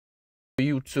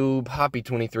YouTube,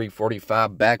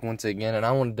 Hoppy2345 back once again, and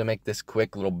I wanted to make this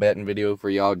quick little betting video for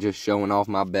y'all, just showing off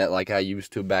my bet like I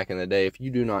used to back in the day. If you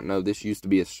do not know, this used to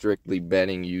be a strictly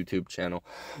betting YouTube channel.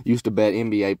 Used to bet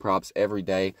NBA props every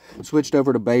day. Switched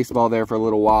over to baseball there for a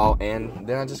little while, and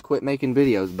then I just quit making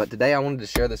videos. But today I wanted to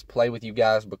share this play with you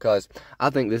guys because I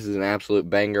think this is an absolute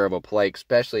banger of a play,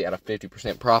 especially at a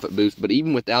 50% profit boost. But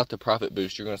even without the profit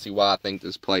boost, you're going to see why I think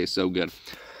this play is so good.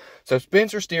 So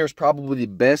Spencer Steer is probably the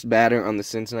best batter on the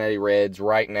Cincinnati Reds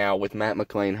right now with Matt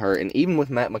McLain hurt. And even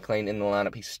with Matt McLain in the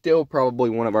lineup, he's still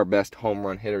probably one of our best home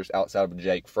run hitters outside of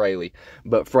Jake Fraley.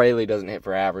 But Fraley doesn't hit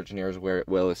for average near as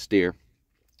well as Steer.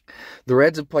 The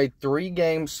Reds have played 3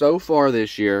 games so far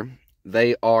this year.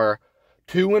 They are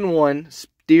 2-1.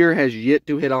 Steer has yet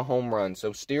to hit a home run.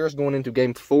 So Steer is going into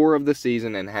game 4 of the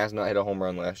season and has not hit a home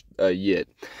run yet.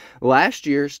 Last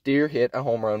year, Steer hit a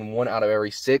home run 1 out of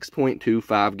every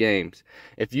 6.25 games.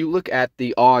 If you look at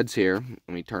the odds here,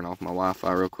 let me turn off my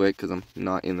Wi-Fi real quick because I'm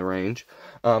not in the range.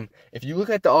 If you look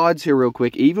at the odds here real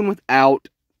quick, even without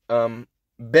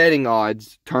betting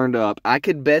odds turned up, I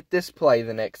could bet this play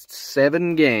the next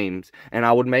 7 games and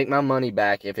I would make my money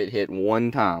back if it hit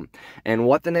 1 time. And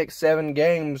what the next 7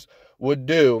 games would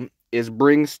do is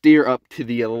bring Steer up to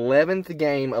the 11th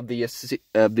game of the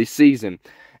season.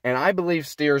 And I believe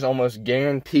Steer is almost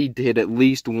guaranteed to hit at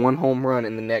least 1 home run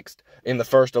in the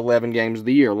first 11 games of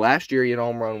the year. Last year he hit a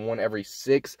home run 1 every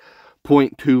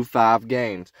 6.25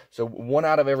 games. So 1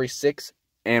 out of every 6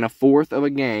 1/4 of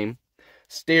a game,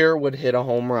 Steer would hit a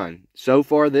home run. So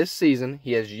far this season,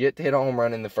 he has yet to hit a home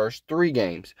run in the first 3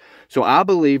 games. So I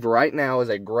believe right now is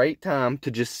a great time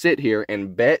to just sit here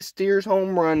and bet Steer's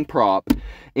home run prop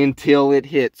until it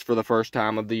hits for the first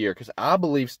time of the year. Because I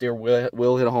believe Steer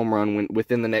will hit a home run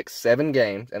within the next 7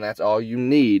 games, and that's all you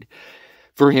need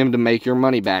for him to make your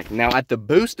money back. Now, at the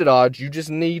boosted odds, you just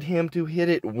need him to hit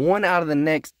it 1 out of the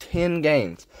next 10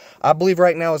 games. I believe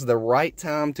right now is the right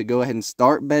time to go ahead and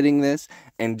start betting this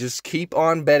and just keep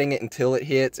on betting it until it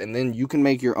hits, and then you can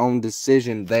make your own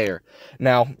decision there.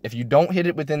 Now, if you don't hit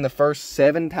it within the first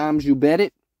 7 times you bet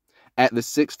it, at the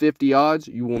 650 odds,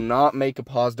 you will not make a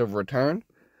positive return.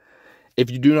 If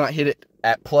you do not hit it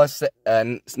at plus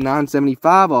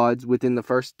 975 odds within the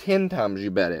first 10 times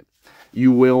you bet it,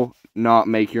 you will not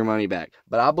make your money back.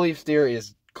 But I believe Steer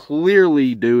is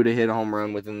clearly due to hit a home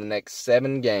run within the next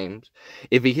 7 games.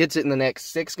 If he hits it in the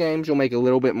next 6 games, you'll make a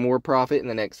little bit more profit. In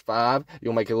the next 5,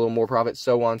 you'll make a little more profit,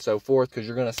 so on and so forth, because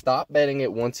you're going to stop betting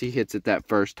it once he hits it that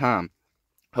first time.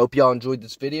 Hope y'all enjoyed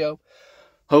this video.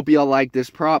 Hope y'all like this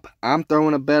prop. I'm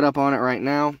throwing a bet up on it right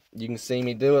now. You can see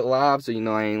me do it live, so you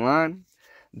know I ain't lying.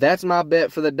 That's my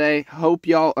bet for the day. Hope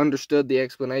y'all understood the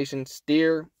explanation.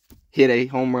 Steer hit a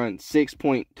home run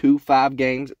 6.25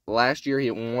 games. Last year, he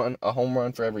hit a home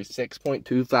run for every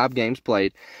 6.25 games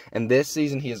played. And this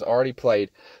season, he has already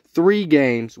played 3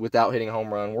 games without hitting a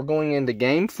home run. We're going into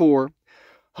game 4,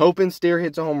 hoping Steer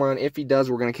hits a home run. If he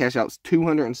does, we're going to cash out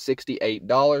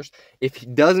 $268. If he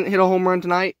doesn't hit a home run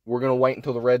tonight, we're going to wait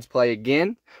until the Reds play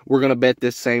again. We're going to bet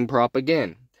this same prop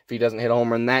again. If he doesn't hit a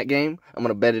home run that game, I'm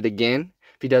going to bet it again.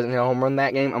 If he doesn't hit a home run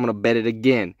that game, I'm going to bet it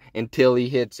again until he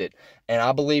hits it. And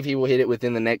I believe he will hit it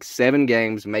within the next 7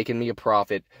 games, making me a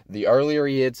profit. The earlier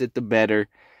he hits it, the better.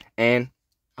 And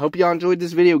I hope y'all enjoyed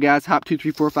this video, guys.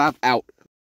 Hop2345 out.